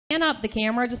Fan up the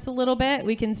camera just a little bit.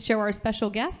 We can show our special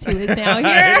guest who is now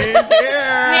here. He's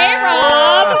here. Hey,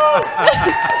 Rob.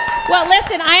 Well,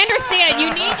 listen, I understand.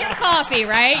 You need your coffee,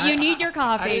 right? You need your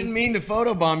coffee. I didn't mean to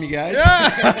photobomb you guys.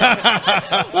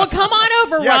 Yeah. Well, come on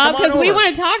over, Rob, because we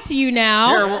want to talk to you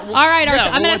now. Here, all right,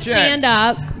 I'm going let to you stand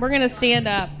up. We're going to stand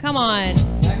up. Come on.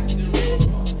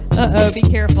 Uh-oh, be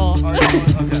careful. Okay.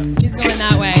 He's going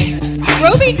that way.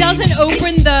 Roby doesn't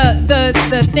open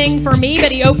the thing for me, but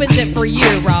he opens it for you,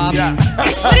 Rob. Yeah.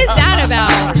 What is that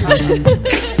about?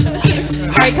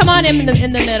 All right, come on in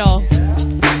the middle.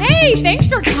 Hey, thanks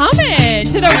for coming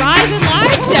to the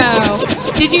Rise+Live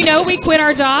show. Did you know we quit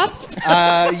our job?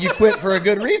 You quit for a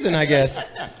good reason, I guess.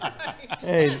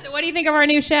 Hey, So what do you think of our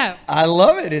new show? I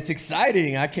love it. It's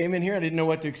exciting. I came in here, I didn't know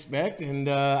what to expect, and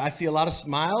I see a lot of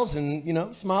smiles, and you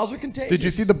know, smiles are contagious. Did you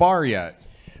see the bar yet?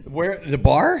 Where the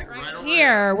bar? Right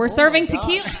here, we're serving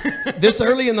tequila. This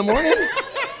early in the morning?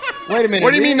 Wait a minute.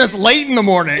 What do you mean this late in the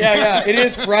morning? Yeah. It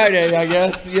is Friday, I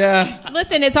guess. Yeah.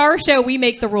 Listen, it's our show. We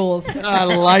make the rules. I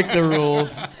like the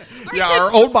rules. Yeah,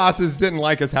 our old bosses didn't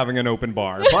like us having an open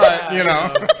bar, but you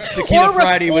know. Tequila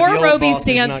Friday with the old Roby's boss is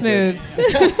dance not good. moves.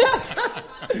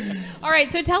 All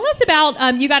right, so tell us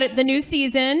about you got the new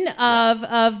season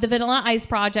of the Vanilla Ice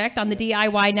Project on the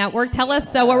DIY Network. Tell us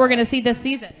what we're going to see this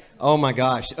season. Oh my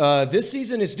gosh, this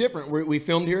season is different. We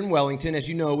filmed here in Wellington. As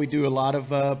you know, we do a lot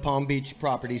of Palm Beach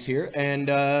properties here, and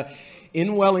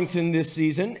in Wellington this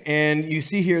season, and you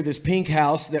see here this pink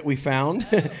house that we found,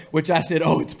 which I said,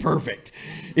 oh, it's perfect.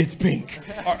 It's pink.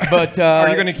 But Are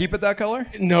you going to keep it that color?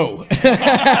 No.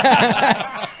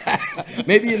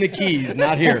 Maybe in the Keys,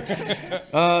 not here.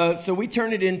 So we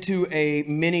turn it into a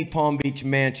mini Palm Beach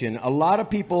mansion. A lot of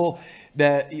people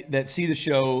that see the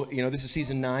show, you know, this is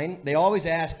season 9, they always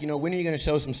ask, you know, when are you going to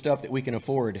show some stuff that we can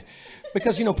afford?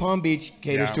 Because, you know, Palm Beach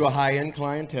caters to a high-end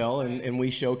clientele, and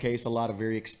we showcase a lot of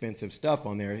very expensive stuff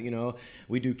on there. You know,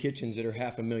 we do kitchens that are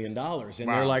 $500,000, and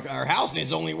they're like, our house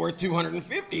is only worth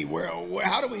 $250.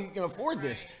 How do we afford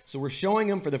this? So we're showing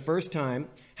them for the first time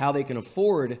how they can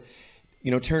afford,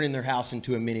 you know, turning their house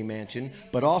into a mini mansion.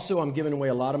 But also, I'm giving away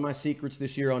a lot of my secrets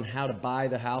this year on how to buy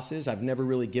the houses. I've never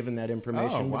really given that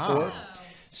information before.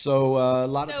 So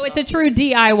So it's a true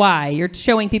DIY. You're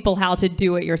showing people how to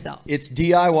do it yourself. It's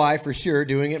DIY for sure,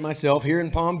 doing it myself here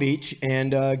in Palm Beach,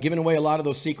 and giving away a lot of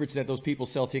those secrets that those people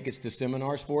sell tickets to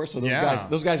seminars for. So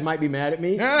those guys might be mad at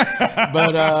me,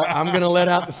 but I'm gonna let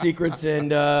out the secrets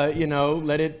and you know,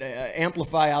 let it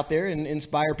amplify out there and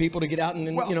inspire people to get out and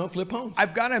you know, flip homes.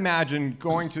 I've got to imagine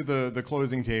going to the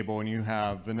closing table and you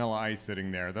have Vanilla Ice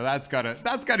sitting there. That's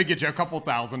gotta get you a couple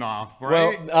 $1,000 off,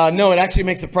 right? Well, no, it actually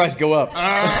makes the price go up.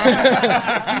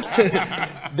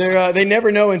 They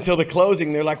never know until the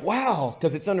closing. They're like, wow,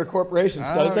 because it's under corporation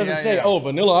stuff. It doesn't say, oh,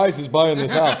 Vanilla Ice is buying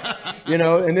this house, you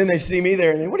know. And then they see me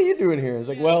there, and they, what are you doing here? It's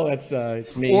like, well, that's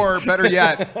it's me. Or better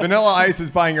yet, Vanilla Ice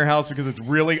is buying your house because it's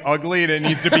really ugly and it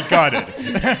needs to be gutted.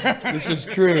 This is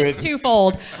true. It's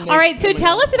twofold. All right, so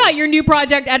tell us about your new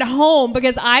project at home,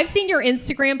 because I've seen your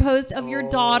Instagram post of your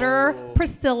daughter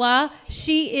Priscilla.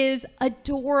 She is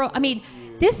adorable. I mean,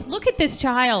 look at this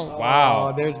child. Wow.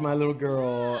 Oh, there's my little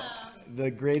girl.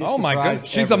 The greatest Oh my surprise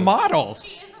goodness. She's ever. a model.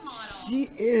 She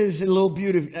is a little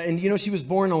beautiful. And you know, she was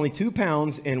born only 2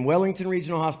 pounds, and Wellington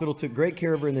Regional Hospital took great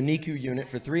care of her in the NICU unit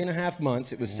for 3.5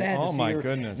 months. It was sad to see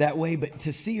her that way, but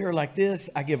to see her like this,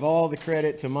 I give all the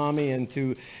credit to mommy and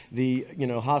to the, you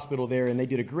know, hospital there, and they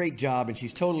did a great job, and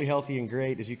she's totally healthy and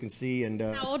great, as you can see. And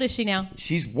How old is she now?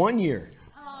 She's 1 year.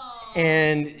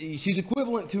 And she's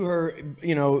equivalent to her,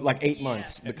 you know, like 8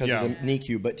 months because of the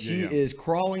NICU. But she is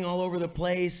crawling all over the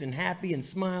place and happy and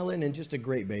smiling and just a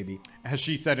great baby. Has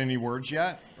she said any words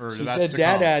yet? Or She said,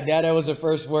 Dada. Dada was the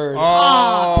first word.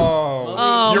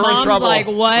 Oh, you're in Mom's trouble. like,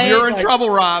 what? You're in trouble,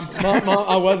 Rob. Mom,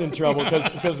 I was in trouble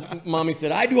because mommy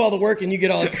said, I do all the work and you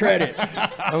get all the credit.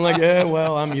 I'm like, yeah,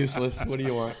 well, I'm useless. What do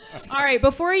you want? All right,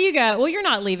 before you go, well, you're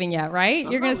not leaving yet, right?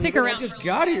 You're going to stick around. I just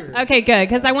got here. Okay, good,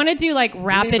 because I want to do like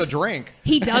rapid. He needs a drink.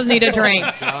 He does need a drink.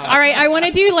 All right, I want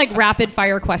to do like rapid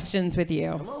fire questions with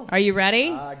you. Are you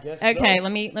ready? I guess okay, so.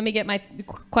 let me get my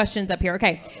questions up here.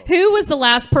 Okay, who was the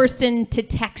last person to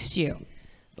text you?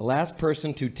 The last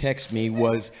person to text me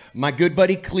was my good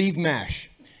buddy Cleve Mash.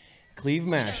 Cleve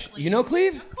Mash. You know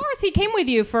Cleve? Of course, he came with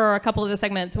you for a couple of the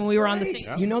segments when we were on the stage.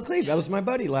 You know Cleve. That was my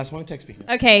buddy. Last one to text me.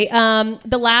 Okay,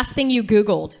 the last thing you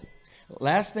Googled.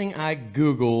 Last thing I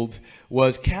Googled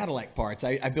was Cadillac parts.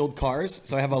 I build cars,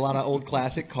 so I have a lot of old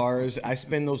classic cars. I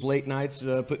spend those late nights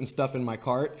putting stuff in my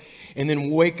cart, and then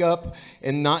wake up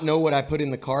and not know what I put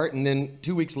in the cart, and then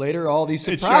 2 weeks later, all these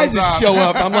surprises show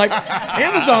up. I'm like,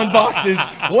 Amazon boxes,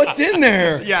 what's in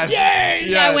there? Yes. Yay! Yes.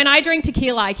 Yeah, when I drink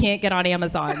tequila, I can't get on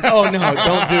Amazon. Oh, no,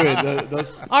 don't do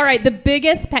it. All right,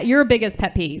 your biggest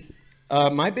pet peeve.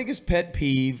 My biggest pet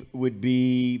peeve would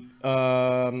be,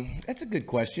 that's a good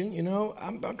question. You know,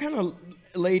 I'm kind of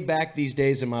laid back these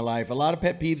days in my life. A lot of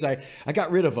pet peeves, I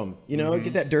got rid of them. You know,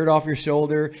 get that dirt off your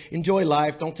shoulder. Enjoy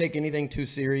life. Don't take anything too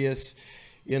serious.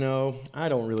 You know, I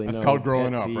don't really know. That's called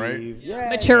growing up, right? Yeah,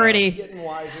 Maturity. Yeah, getting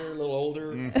wiser, a little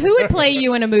older. Who would play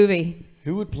you in a movie?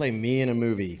 Who would play me in a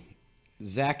movie?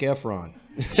 Zac Efron.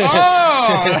 Oh,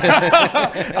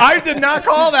 I did not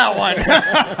call that one.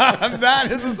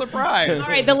 That is a surprise. All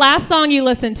right, the last song you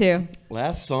listened to.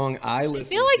 Last song I listened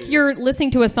to. I feel like you're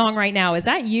listening to a song right now. Is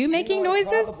that you making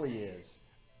noises? It probably is.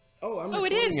 Oh,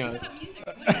 It is. us.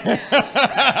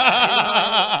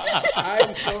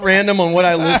 I'm so random on what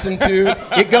I listen to.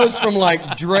 It goes from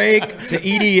like Drake to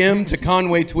EDM to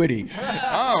Conway Twitty.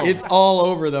 Oh. It's all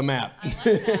over the map. I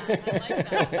like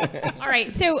that. All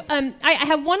right, so I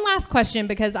have one last question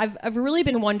because I've really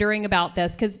been wondering about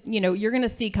this because you're going to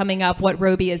see coming up what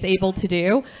Roby is able to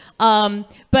do,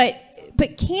 but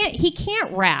he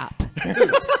can't rap.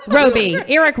 Roby,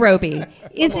 Eric Roby.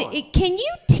 Can you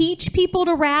teach people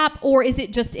to rap, or is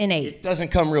it just innate? It doesn't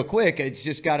come real quick. It's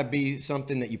just got to be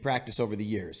something that you practice over the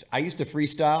years. I used to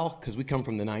freestyle because we come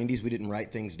from the 90s. We didn't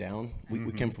write things down.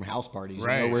 We came from house parties,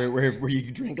 right. where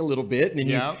you drink a little bit and then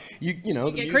you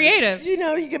get creative.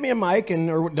 You give me a mic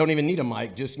or don't even need a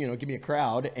mic. Just give me a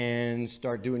crowd and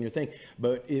start doing your thing.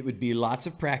 But it would be lots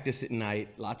of practice at night,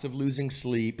 lots of losing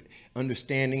sleep,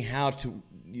 understanding how to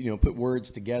put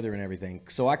words together and everything.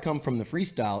 So I come from the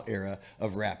freestyle era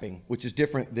of rapping, which is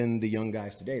different than the young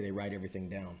guys today. They write everything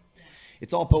down.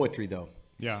 It's all poetry, though.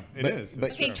 Yeah, it is.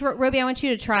 But Okay, Roby, I want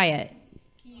you to try it.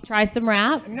 Can you try some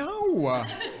rap? No.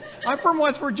 I'm from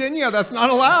West Virginia. That's not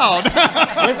allowed.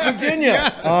 West Virginia.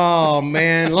 Yeah. Oh,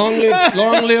 man. Long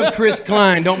live Chris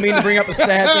Klein. Don't mean to bring up a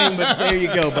sad thing, but there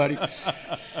you go, buddy.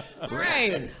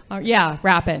 Right. Yeah,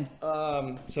 rapping.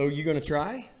 So you going to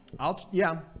try?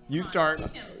 Yeah. You start.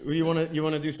 You want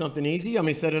to do something easy? I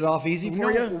mean, set it off easy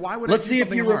for you. Why would Let's I do see if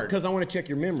something you hard? because I want to check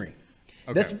your memory.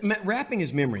 Okay. Rapping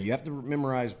is memory. You have to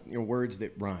memorize words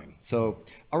that rhyme. So,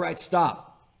 all right,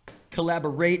 stop,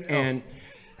 collaborate, and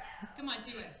Come on,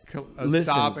 do it. Listen.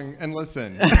 Stop and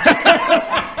listen. he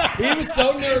was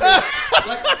so nervous.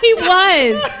 He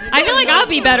was. I feel like I'll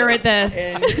be better at this.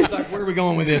 And he's like, "Where are we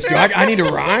going with this? I need to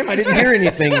rhyme. I didn't hear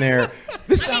anything there."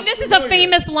 This is a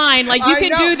famous line. Like, you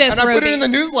can do this, and I Roby. put it in the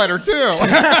newsletter, too.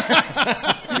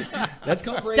 That's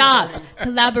called Stop,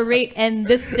 collaborate, and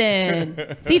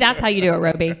listen. See, that's how you do it,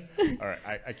 Roby. All right,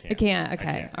 I can't. I can't.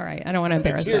 Okay, all right. I don't want to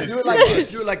embarrass Here, us. do it like this.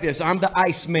 Do it like this. I'm the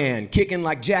Iceman, kicking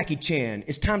like Jackie Chan.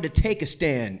 It's time to take a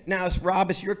stand. Now it's Rob.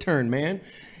 It's your turn, man.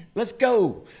 Let's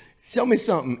go. Show me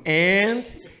something. And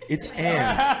it's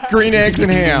Ann. Green eggs and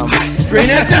ham. Green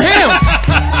eggs and ham.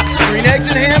 Green eggs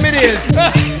and ham it is.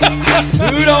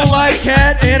 Who don't like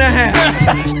cat in a hat?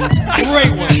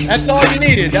 Great one. That's all you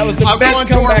needed. That was the I'll best go on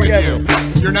tour comeback with ever.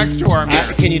 you. Your next tour, I'm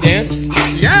here. Can you dance?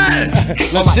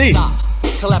 Yes. Let's see.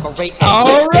 Collaborate.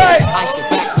 All right.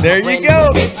 There you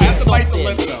go. I have to bite the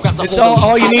lip, though. It's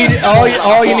all you need.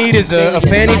 All you need is a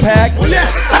fanny pack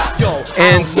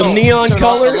and some neon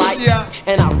colors. Yeah.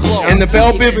 And the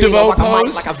Belle Biv DeVoe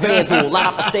pose.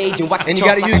 And you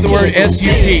got to use the word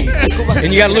SUP.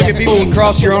 And you got to look at people and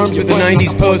cross your arms with the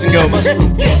 90s pose and go,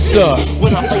 suck.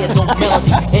 When I play a dope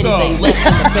melody, anything less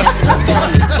than the best is a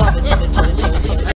felony. Love it,